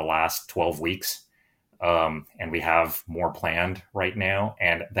 11 in the last 12 weeks. and we have more planned right now.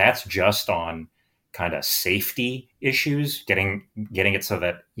 And that's just on kind of safety issues, getting it so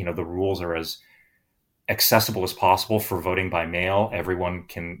that, the rules are as accessible as possible for voting by mail. Everyone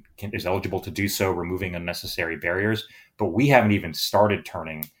is eligible to do so, removing unnecessary barriers. But we haven't even started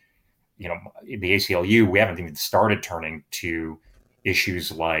turning, the ACLU, we haven't even started turning to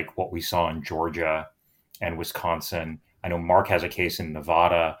issues like what we saw in Georgia and Wisconsin. I know Marc has a case in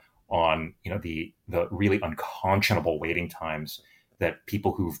Nevada on, the really unconscionable waiting times that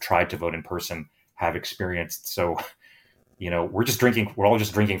people who've tried to vote in person have experienced. So, we're all just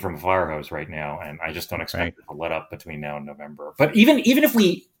drinking from a fire hose right now. And I just don't expect it to let up between now and November. But even if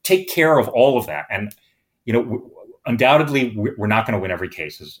we take care of all of that, and, undoubtedly we're not going to win every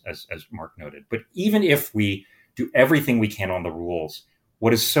case, as Marc noted, but even if we do everything we can on the rules,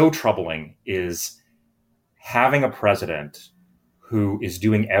 what is so troubling is having a president who is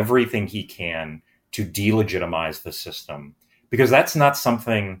doing everything he can to delegitimize the system, because that's not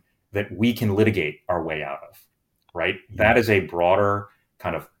something that we can litigate our way out of, right? Yeah. That is a broader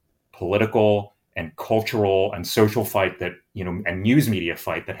kind of political and cultural and social fight that, and news media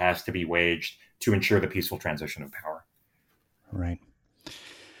fight that has to be waged to ensure the peaceful transition of power. Right.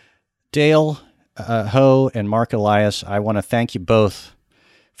 Dale, Ho, and Marc Elias, I want to thank you both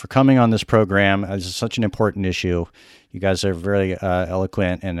for coming on this program. This is such an important issue. You guys are very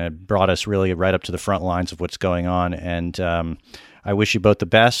eloquent and brought us really right up to the front lines of what's going on. And I wish you both the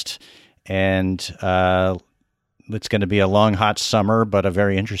best. And it's going to be a long, hot summer, but a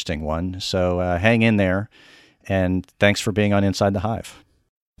very interesting one. So hang in there. And thanks for being on Inside the Hive.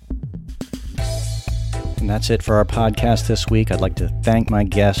 And that's it for our podcast this week. I'd like to thank my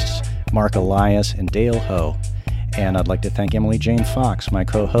guests, Marc Elias and Dale Ho. And I'd like to thank Emily Jane Fox, my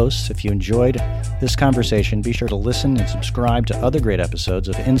co-host. If you enjoyed this conversation, be sure to listen and subscribe to other great episodes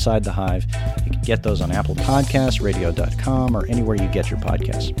of Inside the Hive. You can get those on Apple Podcasts, radio.com, or anywhere you get your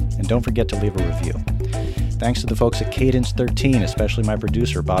podcasts. And don't forget to leave a review. Thanks to the folks at Cadence 13, especially my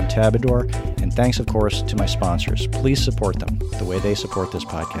producer, Bob Tabador. And thanks, of course, to my sponsors. Please support them the way they support this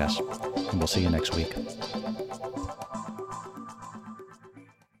podcast. And we'll see you next week.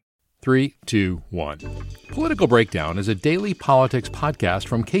 3, 2, 1. Political Breakdown is a daily politics podcast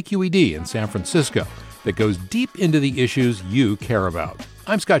from KQED in San Francisco that goes deep into the issues you care about.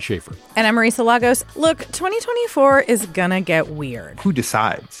 I'm Scott Schaefer. And I'm Marisa Lagos. Look, 2024 is gonna get weird. Who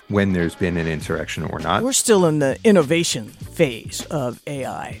decides when there's been an insurrection or not? We're still in the innovation phase of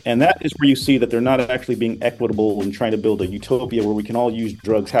AI. And that is where you see that they're not actually being equitable and trying to build a utopia where we can all use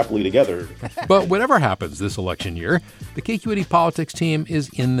drugs happily together. But whatever happens this election year, the KQED politics team is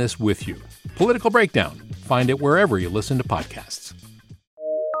in this with you. Political Breakdown. Find it wherever you listen to podcasts.